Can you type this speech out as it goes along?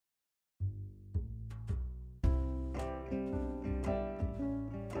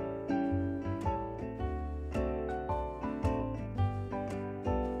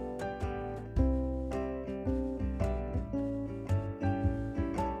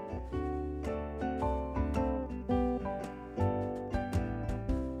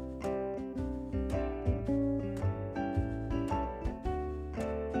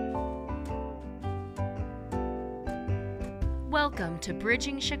Welcome to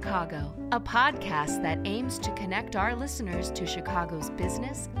Bridging Chicago, a podcast that aims to connect our listeners to Chicago's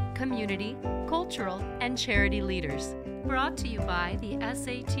business, community, cultural, and charity leaders. Brought to you by the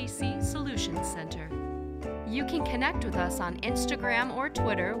SATC Solutions Center. You can connect with us on Instagram or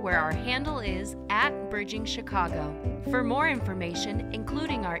Twitter, where our handle is @BridgingChicago. For more information,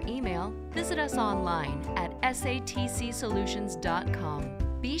 including our email, visit us online at satcsolutions.com.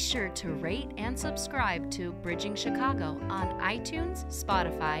 Be sure to rate and subscribe to Bridging Chicago on iTunes,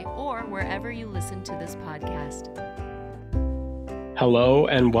 Spotify, or wherever you listen to this podcast. Hello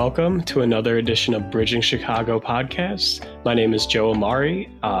and welcome to another edition of Bridging Chicago podcast. My name is Joe Amari.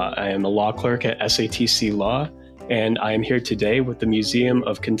 I am a law clerk at SATC Law, and I am here today with the Museum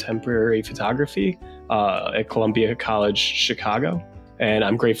of Contemporary Photography at Columbia College Chicago. And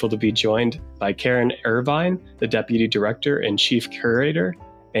I'm grateful to be joined by Karen Irvine, the Deputy Director and Chief Curator,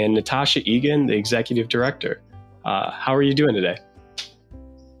 and Natasha Egan, the Executive Director. How are you doing today?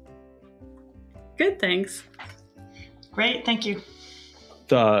 Good, thanks. Great, thank you.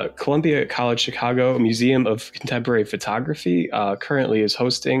 The Columbia College Chicago Museum of Contemporary Photography currently is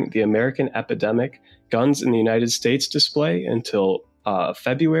hosting the American Epidemic Guns in the United States display until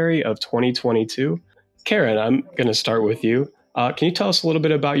February of 2022. Karen, I'm going to start with you. Can you tell us a little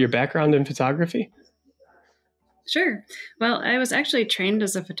bit about your background in photography? Sure. Well, I was actually trained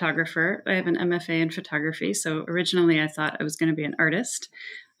as a photographer. I have an MFA in photography. So originally I thought I was going to be an artist.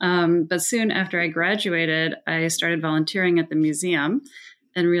 But soon after I graduated, I started volunteering at the museum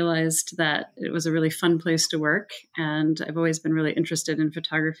and realized that it was a really fun place to work. And I've always been really interested in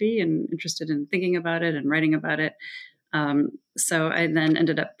photography and interested in thinking about it and writing about it. So I then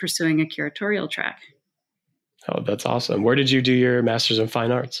ended up pursuing a curatorial track. Oh, that's awesome. Where did you do your Master's in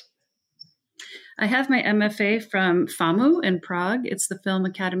Fine Arts? I have my MFA from FAMU in Prague. It's the Film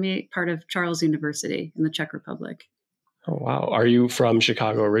Academy, part of Charles University in the Czech Republic. Oh, wow. Are you from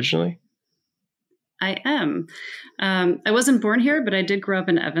Chicago originally? I am. I wasn't born here, but I did grow up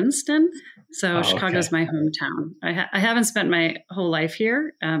in Evanston. So Chicago's my hometown. I haven't spent my whole life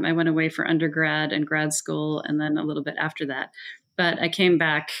here. I went away for undergrad and grad school, and then a little bit after that. But I came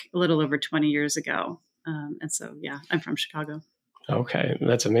back a little over 20 years ago. And so, yeah, I'm from Chicago. Okay,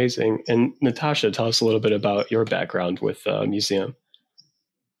 that's amazing. And Natasha, tell us a little bit about your background with the museum.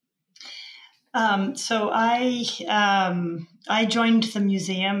 So I joined the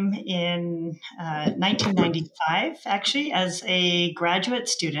museum in 1995, actually, as a graduate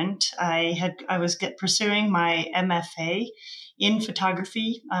student. I was pursuing my MFA in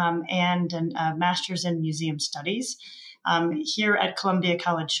photography and a master's in museum studies here at Columbia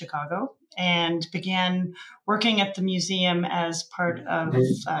College Chicago, and began working at the museum as part of,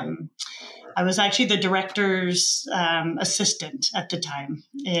 I was actually the director's assistant at the time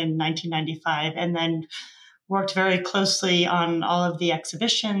in 1995, and then worked very closely on all of the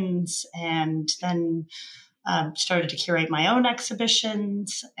exhibitions, and then started to curate my own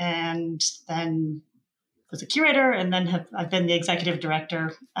exhibitions, and then was a curator, and then I've been the executive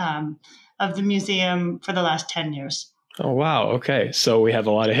director of the museum for the last 10 years. Oh, wow. Okay. So we have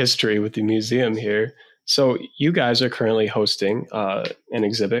a lot of history with the museum here. So you guys are currently hosting an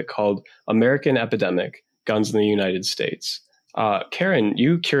exhibit called American Epidemic, Guns in the United States. Karen,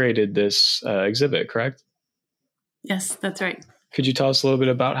 you curated this exhibit, correct? Yes, that's right. Could you tell us a little bit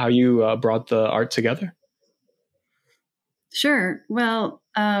about how you brought the art together? Sure. Well,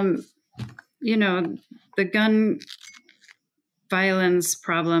 the gun violence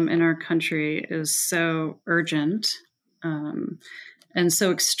problem in our country is so urgent and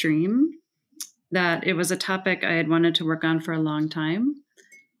so extreme that it was a topic I had wanted to work on for a long time.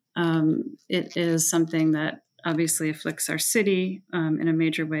 It is something that obviously afflicts our city in a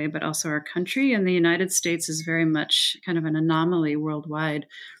major way, but also our country. And the United States is very much kind of an anomaly worldwide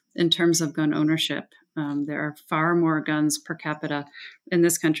in terms of gun ownership. There are far more guns per capita in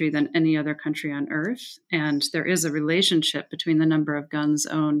this country than any other country on earth. And there is a relationship between the number of guns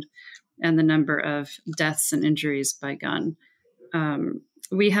owned and the number of deaths and injuries by gun.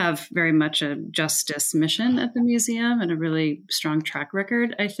 We have very much a justice mission at the museum and a really strong track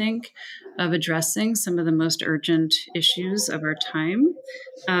record, I think, of addressing some of the most urgent issues of our time.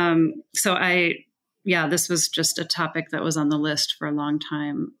 This was just a topic that was on the list for a long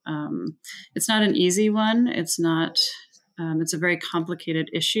time. It's not an easy one. It's a very complicated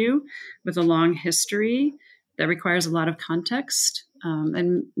issue with a long history that requires a lot of context.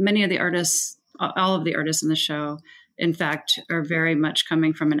 And many of the artists, all of the artists in the show, in fact, are very much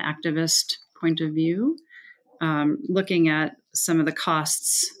coming from an activist point of view, looking at some of the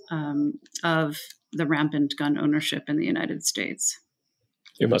costs of the rampant gun ownership in the United States.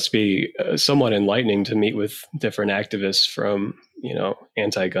 it must be somewhat enlightening to meet with different activists from,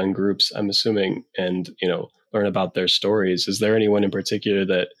 anti-gun groups, I'm assuming, and, learn about their stories. Is there anyone in particular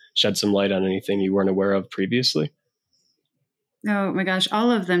that shed some light on anything you weren't aware of previously? Oh my gosh, all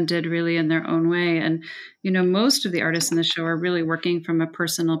of them did really in their own way. And, most of the artists in the show are really working from a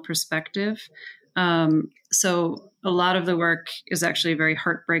personal perspective. So a lot of the work is actually very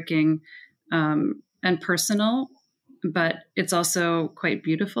heartbreaking and personal, but it's also quite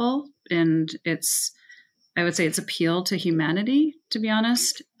beautiful. And I would say it's appeal to humanity, to be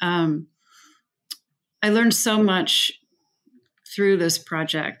honest. I learned so much through this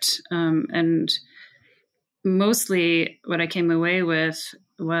project. And mostly what I came away with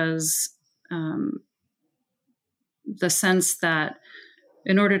was the sense that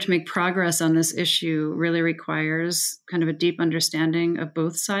in order to make progress on this issue really requires kind of a deep understanding of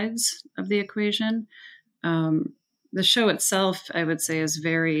both sides of the equation. The show itself, I would say, is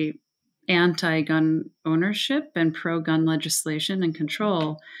very anti-gun ownership and pro-gun legislation and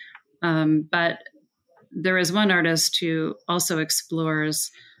control. But there is one artist who also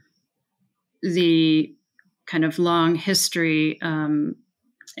explores the kind of long history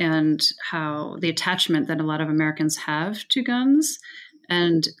and how the attachment that a lot of Americans have to guns.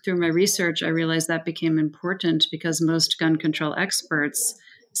 And through my research, I realized that became important because most gun control experts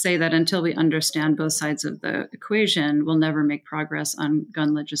say that until we understand both sides of the equation, we'll never make progress on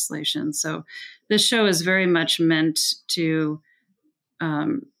gun legislation. So this show is very much meant to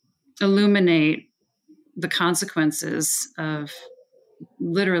illuminate the consequences of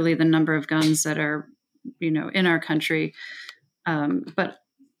literally the number of guns that are, in our country, and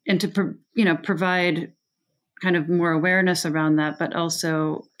to provide kind of more awareness around that, but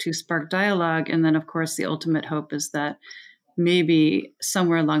also to spark dialogue. And then, of course, the ultimate hope is that maybe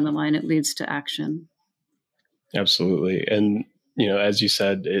somewhere along the line it leads to action. Absolutely. And, as you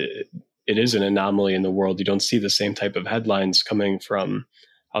said, it is an anomaly in the world. You don't see the same type of headlines coming from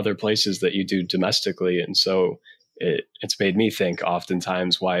other places that you do domestically. And so it's made me think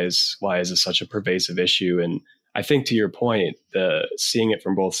oftentimes, why is this such a pervasive issue? And I think, to your point, seeing it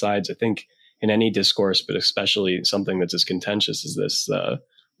from both sides, I think in any discourse, but especially something that's as contentious as this,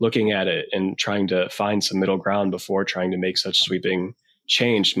 looking at it and trying to find some middle ground before trying to make such sweeping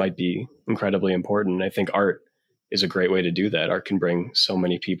change might be incredibly important. I think art is a great way to do that. Art can bring so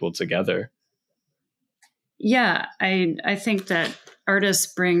many people together. Yeah, I think that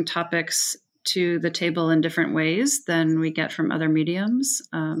artists bring topics to the table in different ways than we get from other mediums.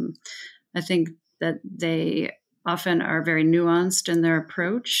 I think that they often are very nuanced in their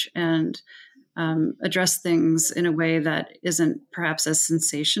approach and address things in a way that isn't perhaps as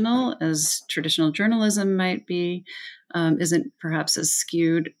sensational as traditional journalism might be, isn't perhaps as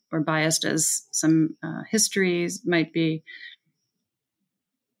skewed or biased as some histories might be.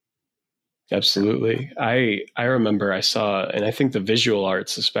 Absolutely. I remember I saw, and I think the visual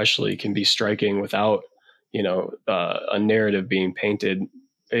arts especially can be striking without, a narrative being painted.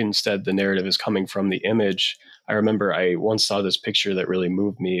 Instead, the narrative is coming from the image. I remember I once saw this picture that really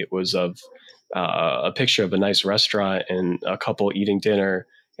moved me. It was of a picture of a nice restaurant and a couple eating dinner.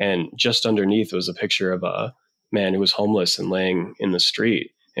 And just underneath was a picture of a man who was homeless and laying in the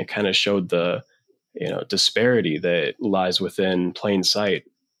street. It kind of showed the, disparity that lies within plain sight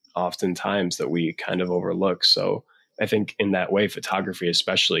oftentimes that we kind of overlook. So I think in that way, photography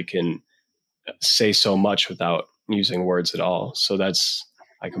especially can say so much without using words at all. So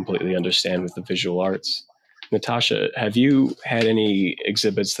I completely understand with the visual arts. Natasha, have you had any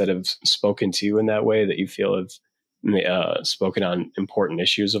exhibits that have spoken to you in that way that you feel have spoken on important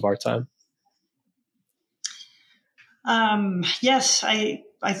issues of our time? Yes,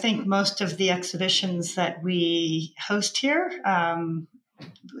 I think most of the exhibitions that we host here,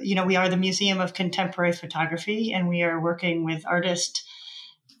 we are the Museum of Contemporary Photography, and we are working with artists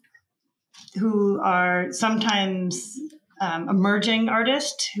who are sometimes emerging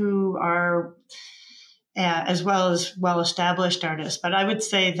artists who are as well as well-established artists. But I would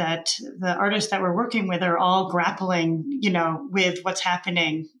say that the artists that we're working with are all grappling, with what's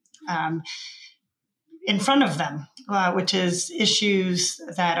happening in front of them, which is issues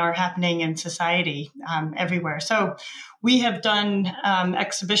that are happening in society everywhere. So we have done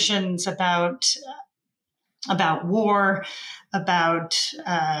exhibitions about war, about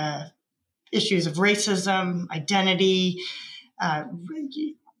issues of racism, identity,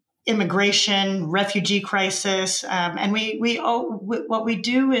 immigration, refugee crisis, and what we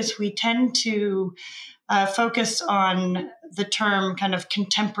do is we tend to focus on the term kind of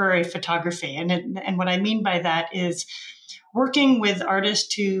contemporary photography, and what I mean by that is working with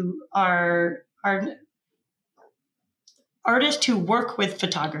artists who are artists who work with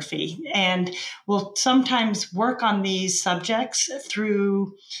photography and will sometimes work on these subjects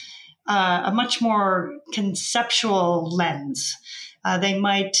through a much more conceptual lens. They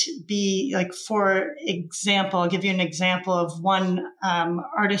might be like, for example, I'll give you an example of one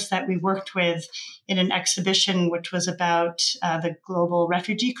artist that we worked with in an exhibition, which was about the global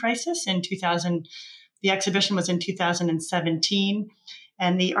refugee crisis in 2000. The exhibition was in 2017,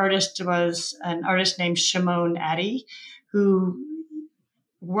 and the artist was an artist named Shimon Addy, who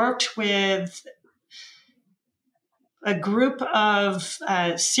worked with a group of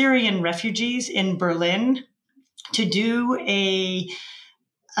Syrian refugees in Berlin to do a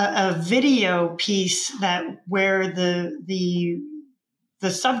video piece where the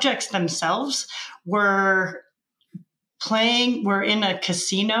subjects themselves were in a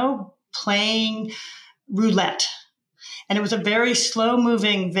casino playing roulette. And it was a very slow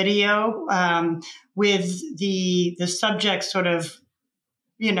moving video with the subject sort of,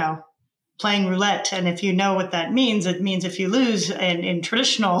 playing roulette. And if you know what that means, it means if you lose, and in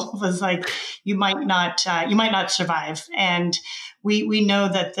traditional was like, you might not survive. And we know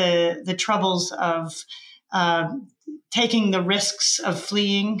that the troubles of taking the risks of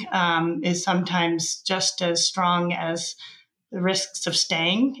fleeing is sometimes just as strong as the risks of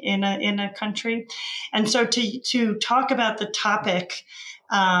staying in a country. And so to talk about the topic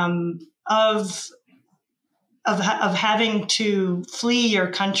of having to flee your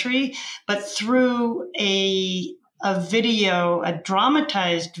country, but through a video, a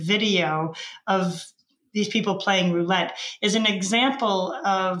dramatized video of these people playing roulette, is an example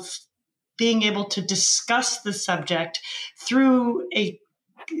of being able to discuss the subject through a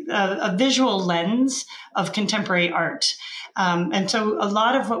visual lens of contemporary art. And so a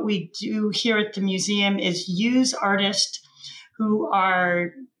lot of what we do here at the museum is use artists who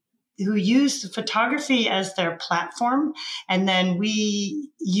use the photography as their platform. And then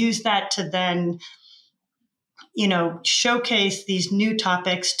we use that to then, showcase these new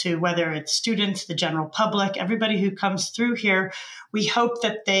topics to, whether it's students, the general public, everybody who comes through here. We hope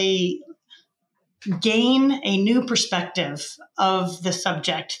that they gain a new perspective of the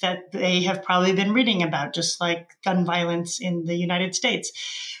subject that they have probably been reading about, just like gun violence in the United States.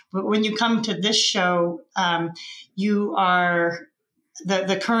 But when you come to this show, you are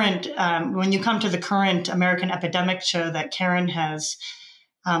the current, when you come to the current American Epidemic Show that Karen has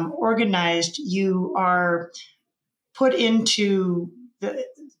organized, you are put into the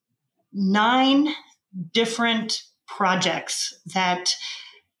 9 different projects that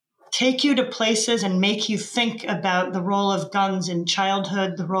take you to places and make you think about the role of guns in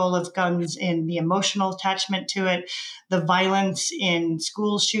childhood, the role of guns in the emotional attachment to it, the violence in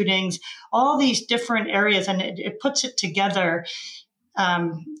school shootings, all these different areas. And it puts it together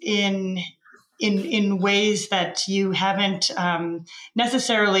in ways that you haven't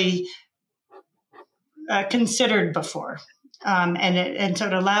necessarily considered before. And so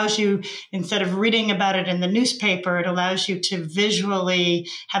it allows you, instead of reading about it in the newspaper, it allows you to visually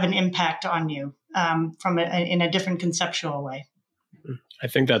have an impact on you in a different conceptual way. I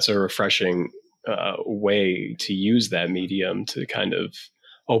think that's a refreshing way to use that medium to kind of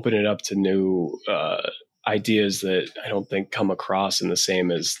open it up to new ideas that I don't think come across in the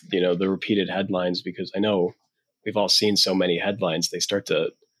same as, the repeated headlines, because I know we've all seen so many headlines, they start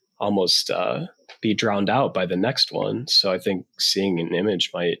to almost be drowned out by the next one. So I think seeing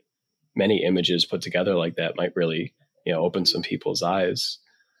many images put together like that might really, open some people's eyes.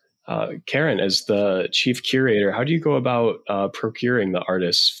 Karen, as the chief curator, how do you go about procuring the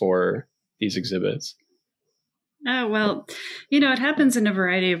artists for these exhibits? Oh, well, it happens in a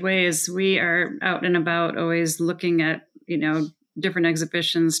variety of ways. We are out and about, always looking at, different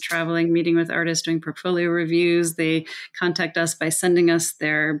exhibitions, traveling, meeting with artists, doing portfolio reviews. They contact us by sending us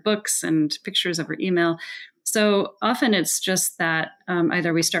their books and pictures over email. So often it's just that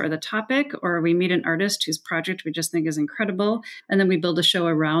either we start with a topic or we meet an artist whose project we just think is incredible, and then we build a show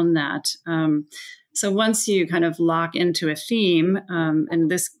around that. So once you kind of lock into a theme,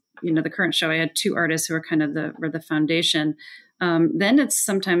 and this, the current show, I had 2 artists who are kind of were the foundation. Then it's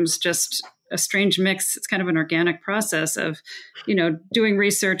sometimes just a strange mix. It's kind of an organic process of, doing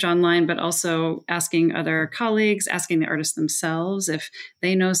research online, but also asking other colleagues, asking the artists themselves if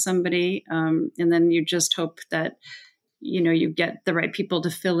they know somebody. And then you just hope that, you get the right people to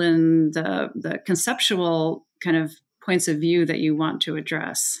fill in the conceptual kind of points of view that you want to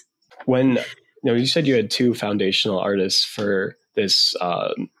address. When, you said you had 2 foundational artists for this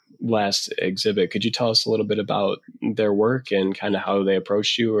last exhibit. Could you tell us a little bit about their work and kind of how they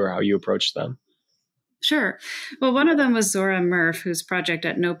approached you or how you approached them? Sure. Well, one of them was Zora Murph, whose project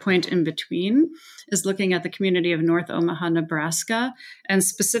At No Point in Between is looking at the community of North Omaha, Nebraska, and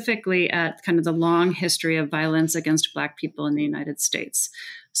specifically at kind of the long history of violence against Black people in the United States.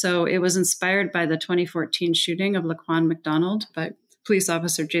 So it was inspired by the 2014 shooting of Laquan McDonald by police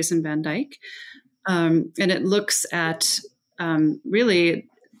officer Jason Van Dyke. And it looks at really,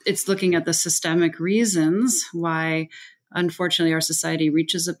 it's looking at the systemic reasons why unfortunately, our society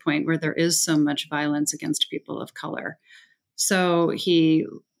reaches a point where there is so much violence against people of color. So he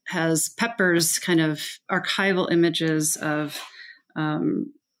has peppers kind of archival images of the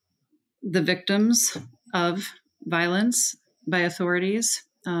victims of violence by authorities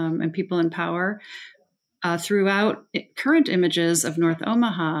and people in power throughout current images of North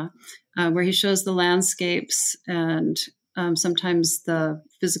Omaha, where he shows the landscapes and sometimes the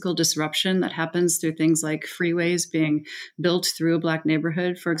physical disruption that happens through things like freeways being built through a Black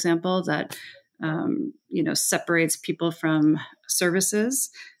neighborhood, for example, that separates people from services.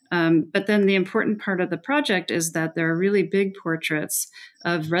 But then the important part of the project is that there are really big portraits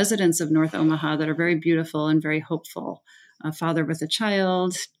of residents of North Omaha that are very beautiful and very hopeful. A father with a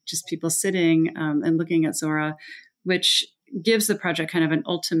child, just people sitting and looking at Zora, which gives the project kind of an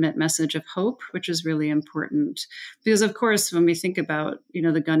ultimate message of hope, which is really important. Because of course, when we think about,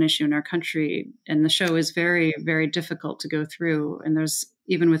 the gun issue in our country, and the show is very, very difficult to go through. And there's,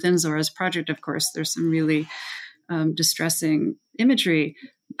 even within Zora's project, of course, there's some really distressing imagery.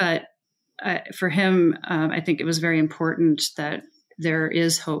 But for him, I think it was very important that there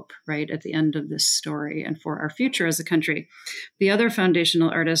is hope right at the end of this story and for our future as a country. The other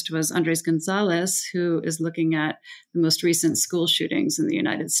foundational artist was Andres Gonzalez, who is looking at the most recent school shootings in the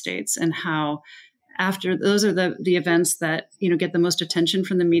United States and how after those are the events that, get the most attention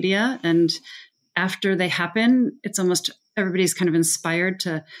from the media. And after they happen, it's almost everybody's kind of inspired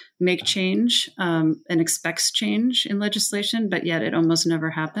to make change and expects change in legislation, but yet it almost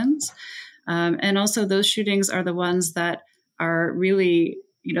never happens. And also those shootings are the ones that are really,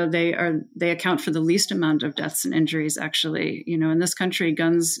 they account for the least amount of deaths and injuries, actually. In this country,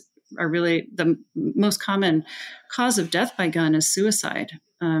 guns are really the most common cause of death by gun is suicide.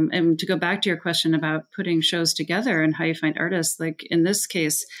 And to go back to your question about putting shows together and how you find artists, like in this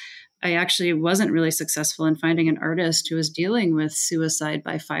case, I actually wasn't really successful in finding an artist who was dealing with suicide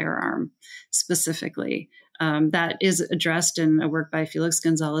by firearm specifically. That is addressed in a work by Felix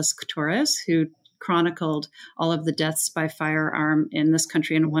Gonzalez Torres, who chronicled all of the deaths by firearm in this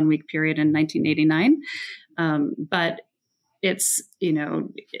country in a 1-week period in 1989. But it's,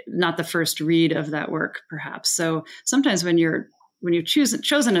 not the first read of that work, perhaps. So sometimes when you've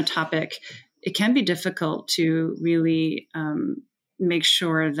chosen a topic, it can be difficult to really make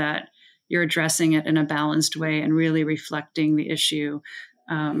sure that you're addressing it in a balanced way and really reflecting the issue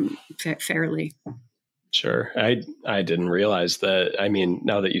fairly. Sure. I didn't realize that. I mean,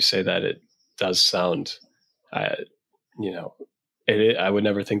 now that you say that, it does sound, I would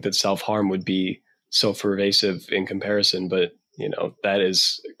never think that self-harm would be so pervasive in comparison, but, that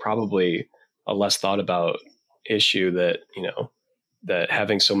is probably a less thought about issue that, that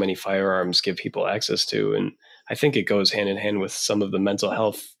having so many firearms give people access to. And I think it goes hand in hand with some of the mental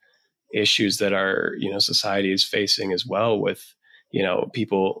health issues that our, society is facing as well with,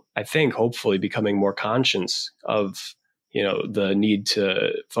 people, I think, hopefully becoming more conscious of, the need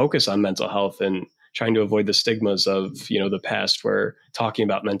to focus on mental health and trying to avoid the stigmas of, the past where talking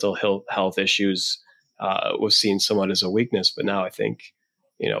about mental health issues was seen somewhat as a weakness. But now I think,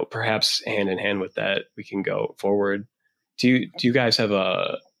 perhaps hand in hand with that, we can go forward. Do you guys have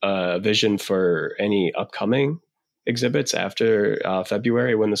a vision for any upcoming exhibits after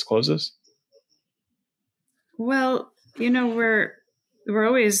February when this closes? Well, we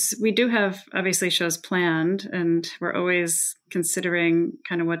do have obviously shows planned, and we're always considering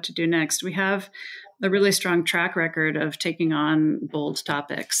kind of what to do next. We have a really strong track record of taking on bold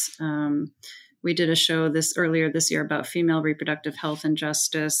topics. We did a show earlier this year about female reproductive health and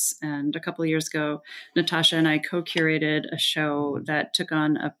justice. And a couple of years ago, Natasha and I co-curated a show that took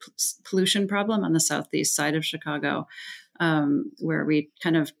on a pollution problem on the southeast side of Chicago, where we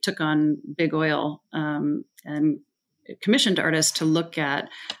kind of took on big oil and commissioned artists to look at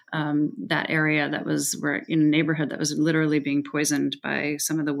that area that was in a neighborhood that was literally being poisoned by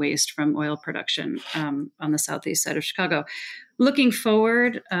some of the waste from oil production on the southeast side of Chicago. Looking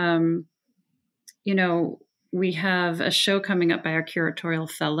forward, we have a show coming up by our curatorial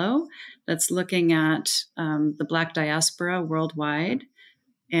fellow that's looking at the Black diaspora worldwide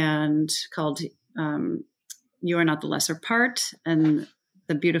and called You Are Not the Lesser Part and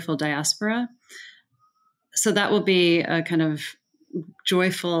the Beautiful Diaspora. So that will be a kind of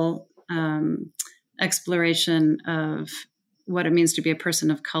joyful exploration of what it means to be a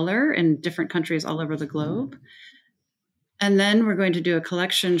person of color in different countries all over the globe. And then we're going to do a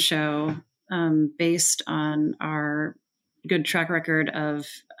collection show based on our good track record of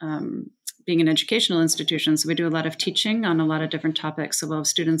being an educational institution. So we do a lot of teaching on a lot of different topics. So we'll have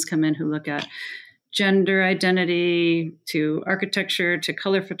students come in who look at gender identity, to architecture, to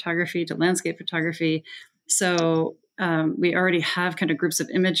color photography, to landscape photography. So we already have kind of groups of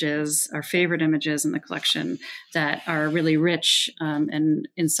images, our favorite images in the collection that are really rich and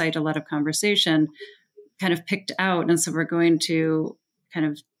incite a lot of conversation, kind of picked out. And so we're going to kind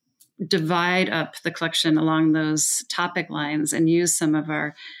of divide up the collection along those topic lines and use some of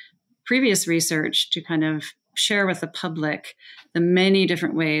our previous research to kind of share with the public the many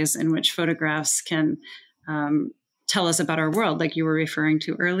different ways in which photographs can tell us about our world, like you were referring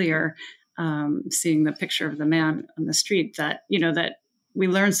to earlier, seeing the picture of the man on the street, that, you know, that we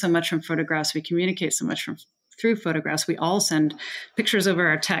learn so much from photographs, we communicate so much through photographs. We all send pictures over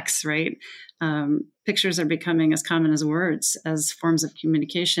our texts, right? Pictures are becoming as common as words as forms of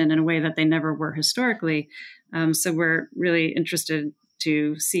communication in a way that they never were historically. So we're really interested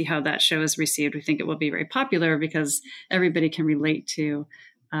to see how that show is received. We think it will be very popular because everybody can relate to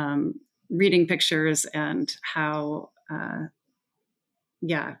reading pictures and how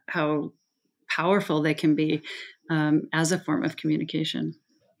powerful they can be as a form of communication.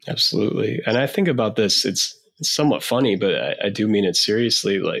 Absolutely. And I think about this, it's somewhat funny, but I do mean it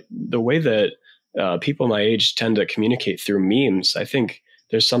seriously. Like the way that people my age tend to communicate through memes, I think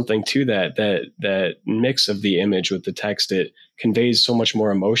there's something to that mix of the image with the text. It conveys so much more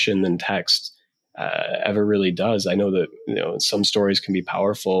emotion than text ever really does. I know that, you know, some stories can be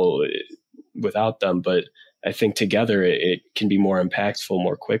powerful without them, but I think together it can be more impactful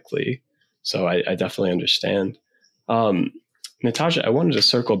more quickly. So I definitely understand. Natasha, I wanted to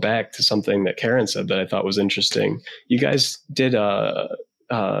circle back to something that Karen said that I thought was interesting. You guys did a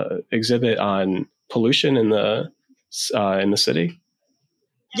exhibit on pollution in the city.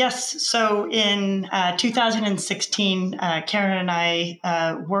 Yes. So in 2016, Karen and I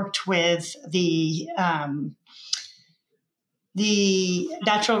worked with the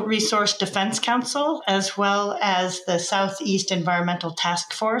Natural Resource Defense Council, as well as the Southeast Environmental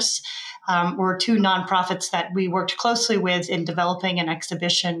Task Force. Were two nonprofits that we worked closely with in developing an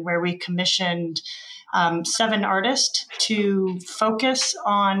exhibition where we commissioned 7 artists to focus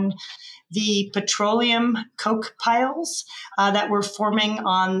on the petroleum coke piles that were forming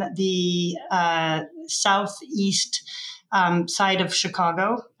on the southeast side of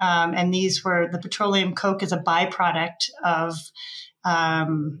Chicago. And these were, the petroleum coke is a byproduct of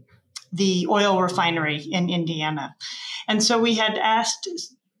the oil refinery in Indiana. And so we had asked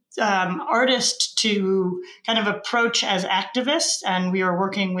artists to kind of approach as activists, and we were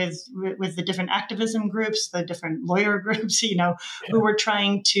working with the different activism groups, the different lawyer groups, who were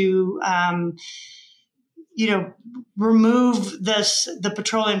trying to, remove the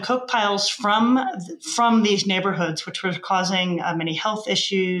petroleum coke piles from these neighborhoods, which were causing many health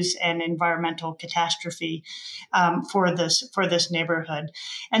issues and environmental catastrophe for this neighborhood.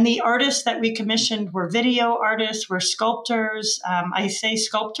 And the artists that we commissioned were video artists, were sculptors. I say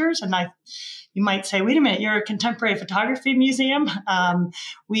sculptors, and you might say, wait a minute, you're a contemporary photography museum.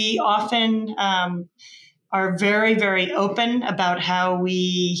 We often are very, very open about how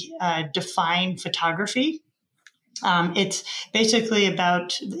we define photography. It's basically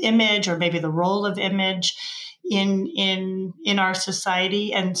about the image, or maybe the role of image in our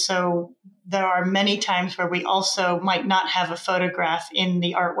society. And so there are many times where we also might not have a photograph in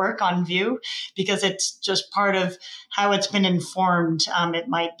the artwork on view because it's just part of how it's been informed. It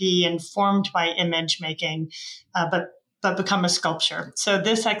might be informed by image making, but become a sculpture. So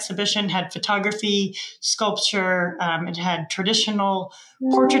this exhibition had photography, sculpture. It had traditional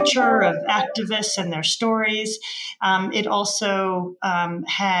portraiture of activists and their stories. It also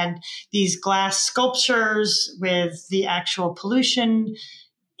had these glass sculptures with the actual pollution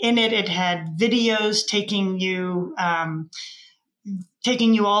in it. It had videos taking you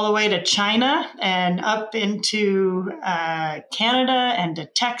all the way to China and up into Canada and to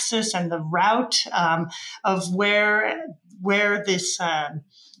Texas, and the route of where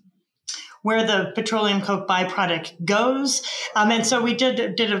the petroleum coke byproduct goes. And so we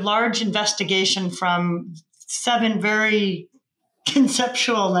did a large investigation from 7 very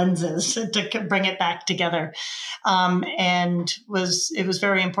conceptual lenses to bring it back together. And it was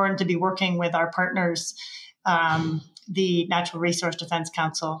very important to be working with our partners, the Natural Resource Defense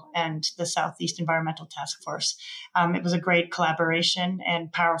Council and the Southeast Environmental Task Force. It was a great collaboration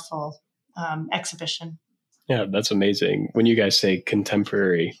and powerful exhibition. Yeah, that's amazing. When you guys say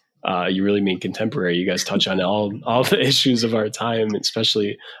contemporary, you really mean contemporary. You guys touch on all the issues of our time,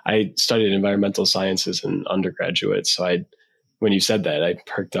 especially I studied environmental sciences in undergraduate. So when you said that, I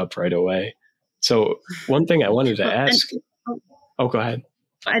perked up right away. So one thing I wanted to ask. Oh, go ahead.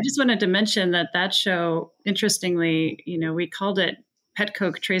 I just wanted to mention that show, interestingly, we called it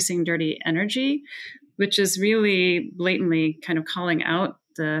Petcoke Tracing Dirty Energy, which is really blatantly kind of calling out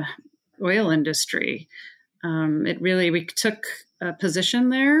the oil industry. We took a position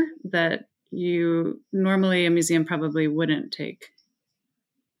there that normally a museum probably wouldn't take.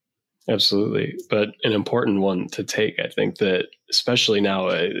 Absolutely. But an important one to take. I think that especially now,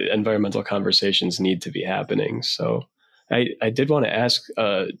 environmental conversations need to be happening. So I did want to ask,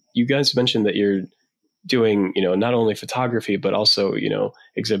 you guys mentioned that you're doing, not only photography, but also,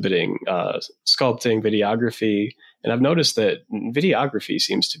 exhibiting sculpting, videography. And I've noticed that videography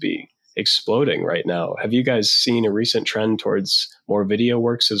seems to be exploding right now. Have you guys seen a recent trend towards more video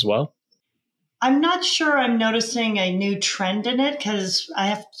works as well? I'm not sure I'm noticing a new trend in it, because I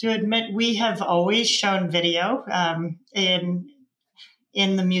have to admit we have always shown video in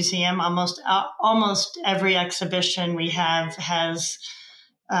the museum. Almost every exhibition we have has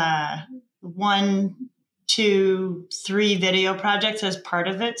 1, 2, 3 video projects as part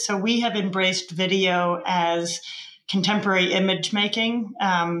of it. So we have embraced video as contemporary image making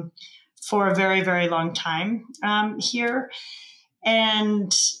for a very, very long time here.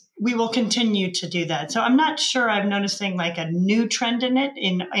 And we will continue to do that. So I'm not sure I'm noticing like a new trend in it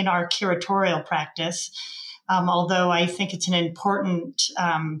in our curatorial practice, although I think it's an important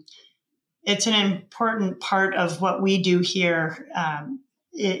part of what we do here.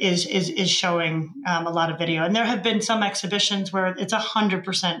 Is showing a lot of video, and there have been some exhibitions where it's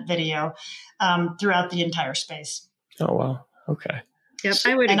 100% video throughout the entire space. Oh wow! Okay. Yep,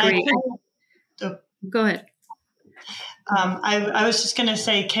 I would agree. Go ahead. I was just going to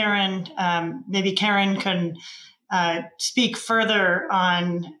say, Karen, maybe Karen can speak further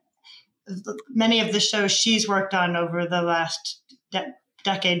on many of the shows she's worked on over the last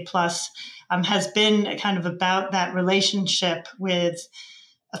decade plus, has been kind of about that relationship with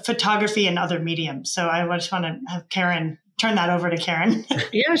photography and other mediums. So I just want to have Karen turn that over to Karen.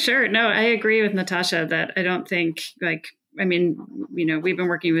 Yeah, sure. No, I agree with Natasha that I don't think we've been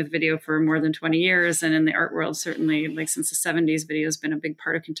working with video for more than 20 years. And in the art world, certainly since the 70s, video has been a big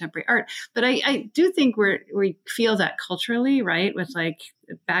part of contemporary art. But I do think we feel that culturally, right? With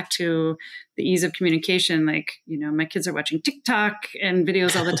back to the ease of communication, my kids are watching TikTok and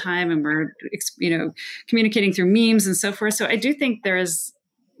videos all the time, and we're, communicating through memes and so forth. So I do think there is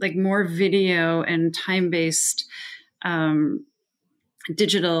more video and time-based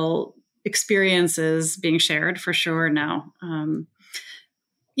digital experiences being shared for sure now. And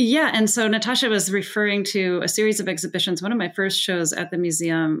so Natasha was referring to a series of exhibitions. One of my first shows at the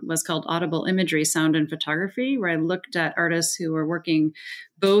museum was called Audible Imagery, Sound and Photography, where I looked at artists who were working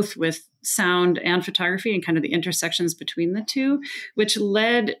both with sound and photography and kind of the intersections between the two, which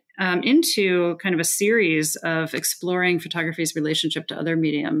led into kind of a series of exploring photography's relationship to other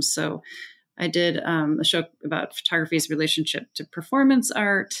mediums. So I did a show about photography's relationship to performance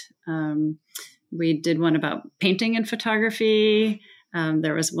art. We did one about painting and photography.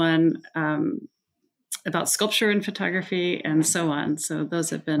 There was one about sculpture and photography, and so on. So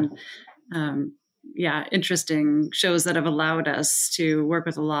those have been, interesting shows that have allowed us to work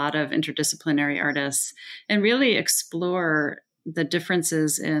with a lot of interdisciplinary artists and really explore the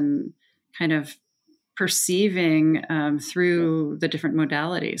differences in kind of perceiving through the different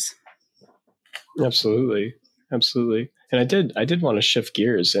modalities. Absolutely. And I did want to shift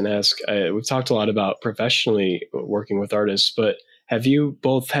gears and ask, we've talked a lot about professionally working with artists, but have you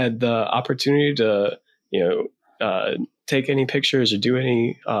both had the opportunity to, take any pictures or do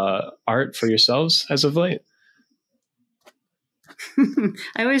any art for yourselves as of late?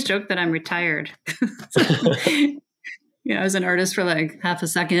 I always joke that I'm retired. I was an artist for half a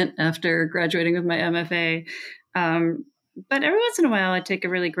second after graduating with my MFA. But every once in a while, I take a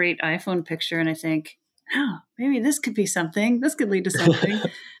really great iPhone picture and I think, oh, maybe this could be something. This could lead to something.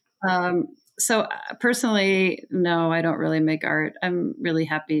 So personally, no, I don't really make art. I'm really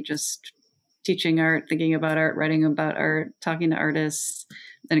happy just teaching art, thinking about art, writing about art, talking to artists,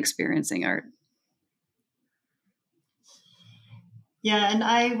 and experiencing art. Yeah, and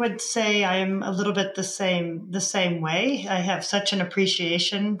I would say I'm a little bit the same way. I have such an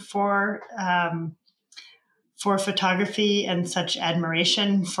appreciation for photography and such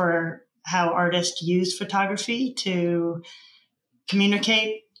admiration for how artists use photography to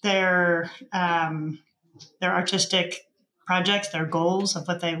communicate their artistic projects, their goals of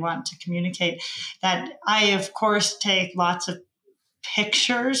what they want to communicate, that I, of course, take lots of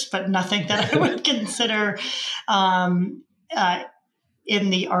pictures, but nothing that I would consider in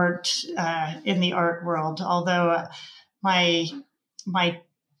the art world. Although my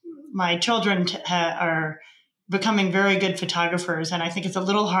children are becoming very good photographers, and I think it's a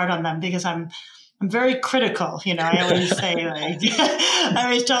little hard on them because I'm very critical. I always say, like, I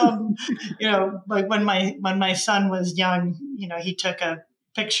always tell them, like when my son was young, he took a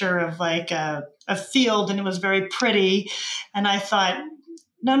picture of like a field and it was very pretty. And I thought,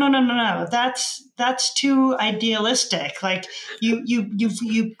 no, that's too idealistic. Like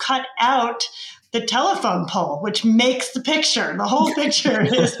you cut out the telephone pole, which makes the picture. The whole picture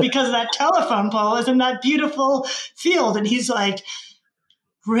is because that telephone pole is in that beautiful field. And he's like,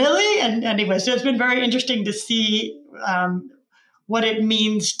 really? And anyway, so it's been very interesting to see what it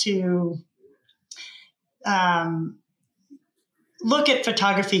means to look at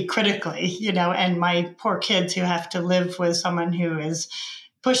photography critically, and my poor kids who have to live with someone who is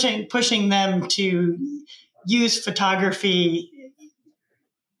pushing them to use photography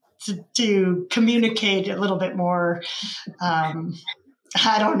to communicate a little bit more,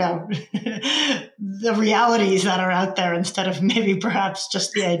 I don't know, the realities that are out there instead of maybe perhaps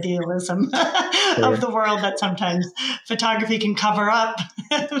just the idealism of the world that sometimes photography can cover up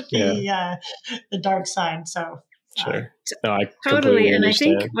the dark side. So sure. No, I totally. And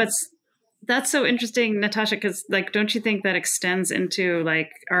understand. I think that's so interesting, Natasha, because like, don't you think that extends into like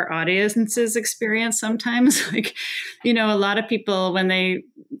our audience's experience sometimes? Like, a lot of people, when they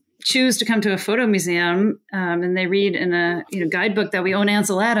choose to come to a photo museum and they read in a guidebook that we own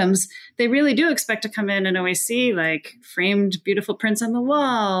Ansel Adams, they really do expect to come in and always see like framed beautiful prints on the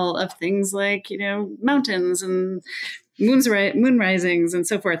wall of things like mountains and moon risings and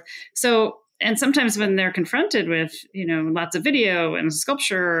so forth. So, and sometimes when they're confronted with lots of video and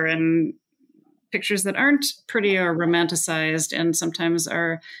sculpture and pictures that aren't pretty or romanticized and sometimes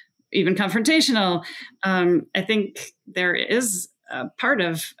are even confrontational, I think there is part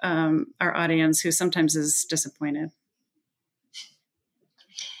of our audience who sometimes is disappointed.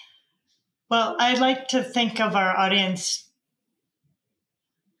 Well, I like to think of our audience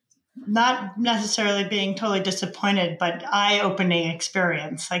not necessarily being totally disappointed, but eye-opening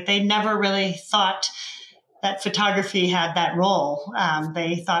experience. Like they never really thought that photography had that role.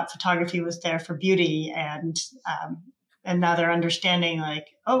 They thought photography was there for beauty, and now they're understanding like,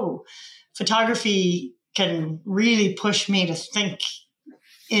 oh, photography can really push me to think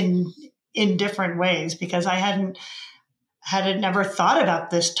in different ways, because I hadn't never thought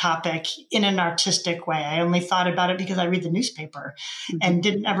about this topic in an artistic way. I only thought about it because I read the newspaper, and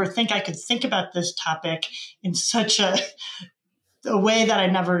didn't ever think I could think about this topic in such a way that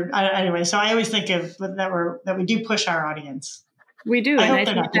anyway. So I always think of that we do push our audience. We do. I and hope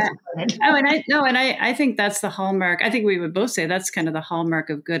they're not disappointed. I think that's the hallmark. I think we would both say that's kind of the hallmark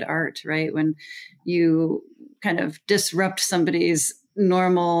of good art, right? When you kind of disrupt somebody's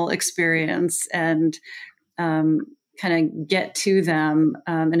normal experience and kind of get to them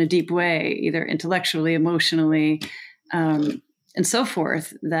in a deep way, either intellectually, emotionally, and so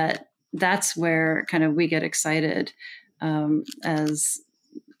forth, that's where kind of we get excited as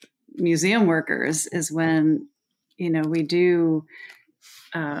museum workers, is when we do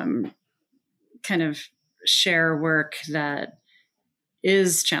kind of share work that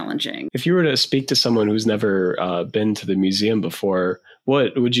is challenging. If you were to speak to someone who's never been to the museum before,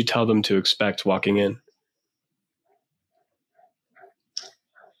 what would you tell them to expect walking in?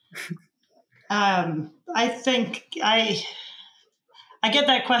 I think I get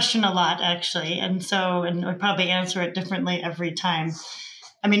that question a lot, actually, and I probably answer it differently every time.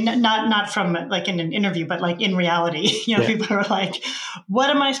 I mean, not from like in an interview, but like in reality, people are like, what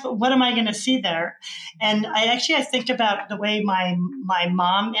am I going to see there? And I think about the way my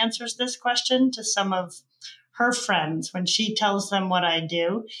mom answers this question to some of her friends. When she tells them what I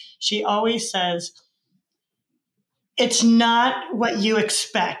do, she always says, it's not what you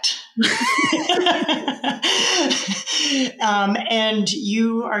expect. And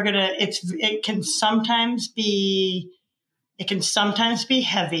you are going to, it can sometimes be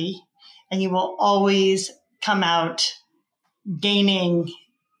heavy, and you will always come out gaining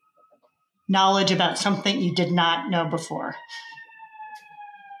knowledge about something you did not know before.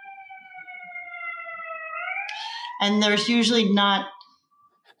 And there's usually not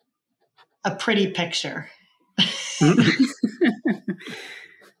a pretty picture.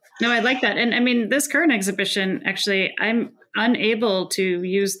 No, I like that. And I mean, this current exhibition, actually, I'm unable to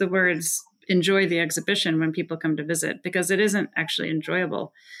use the words enjoy the exhibition when people come to visit, because it isn't actually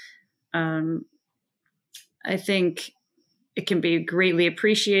enjoyable. I think it can be greatly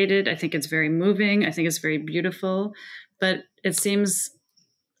appreciated. I think it's very moving. I think it's very beautiful. but it seems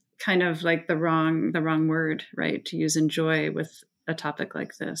kind of like the wrong word, right, to use enjoy with a topic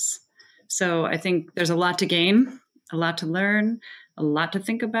like this. So I think there's a lot to gain, a lot to learn, a lot to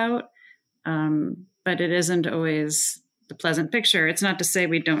think about, but it isn't always the pleasant picture. It's not to say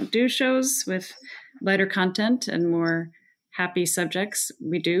we don't do shows with lighter content and more happy subjects.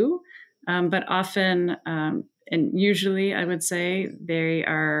 We do, but often, and usually I would say, they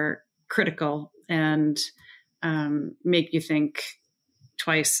are critical and make you think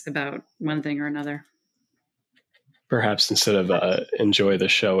twice about one thing or another. Perhaps instead of enjoy the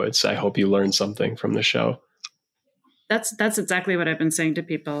show, it's I hope you learn something from the show. That's exactly what I've been saying to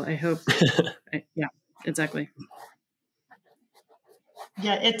people. I hope. Yeah, exactly.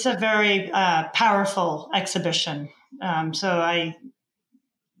 Yeah, it's a very powerful exhibition. So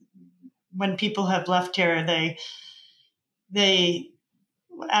when people have left here, they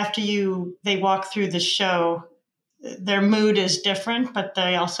walk through the show, their mood is different, but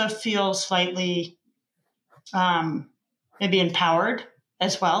they also feel slightly maybe empowered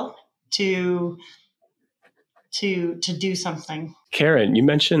as well to do something. Karen, you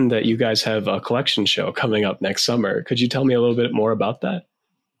mentioned that you guys have a collection show coming up next summer. Could you tell me a little bit more about that?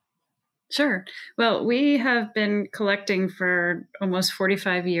 Sure. Well, we have been collecting for almost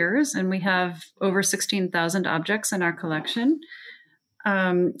 45 years, and we have over 16,000 objects in our collection.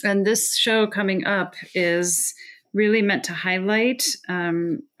 And this show coming up is really meant to highlight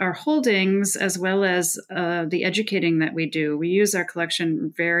our holdings as well as the educating that we do. We use our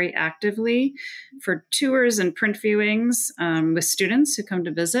collection very actively for tours and print viewings with students who come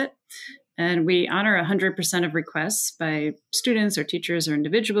to visit. And we honor 100% of requests by students or teachers or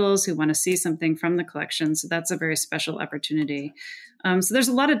individuals who want to see something from the collection. So that's a very special opportunity. So there's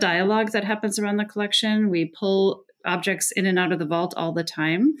a lot of dialogue that happens around the collection. We pull objects in and out of the vault all the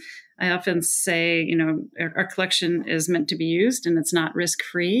time. I often say, our collection is meant to be used and it's not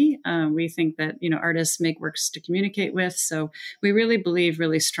risk-free. We think that, artists make works to communicate with. So we really believe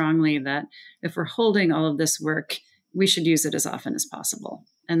really strongly that if we're holding all of this work, we should use it as often as possible.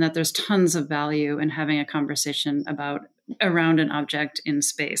 And that there's tons of value in having a conversation around an object in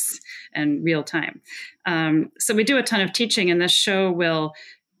space and real time. So we do a ton of teaching, and this show will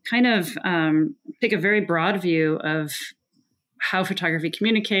kind of take a very broad view of how photography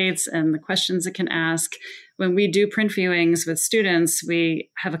communicates and the questions it can ask. When we do print viewings with students,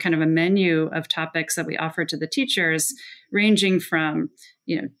 we have a kind of a menu of topics that we offer to the teachers, ranging from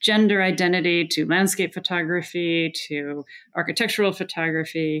gender identity to landscape photography to architectural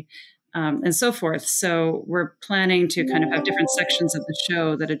photography, and so forth. So we're planning to kind of have different sections of the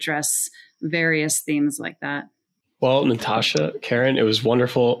show that address various themes like that. Well, Natasha, Karen, it was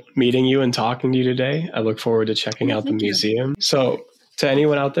wonderful meeting you and talking to you today. I look forward to checking out the museum. So to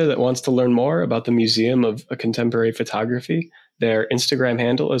anyone out there that wants to learn more about the Museum of Contemporary Photography, their Instagram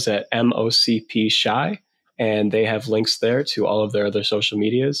handle is at MOCPShy, and they have links there to all of their other social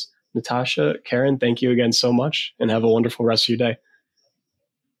medias. Natasha, Karen, thank you again so much, and have a wonderful rest of your day.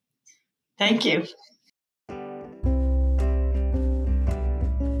 Thank you.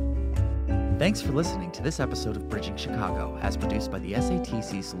 Thanks for listening to this episode of Bridging Chicago, as produced by the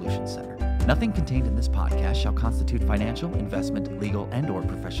SATC Solutions Center. Nothing contained in this podcast shall constitute financial, investment, legal, and/or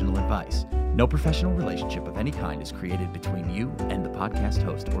professional advice. No professional relationship of any kind is created between you and the podcast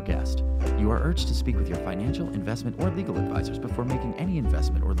host or guest. You are urged to speak with your financial, investment, or legal advisors before making any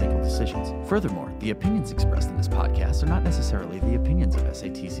investment or legal decisions. Furthermore, the opinions expressed in this podcast are not necessarily the opinions of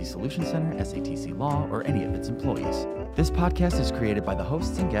SATC Solutions Center, SATC Law, or any of its employees. This podcast is created by the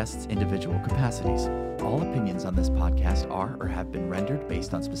hosts and guests' individual capacities. All opinions on this podcast are or have been rendered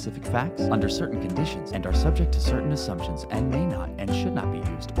based on specific facts, under certain conditions, and are subject to certain assumptions and may not and should not be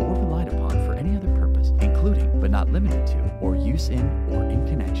used or relied upon for any other purpose, including, but not limited to, or use in or in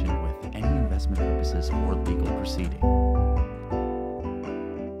connection with any investment purposes or legal proceeding.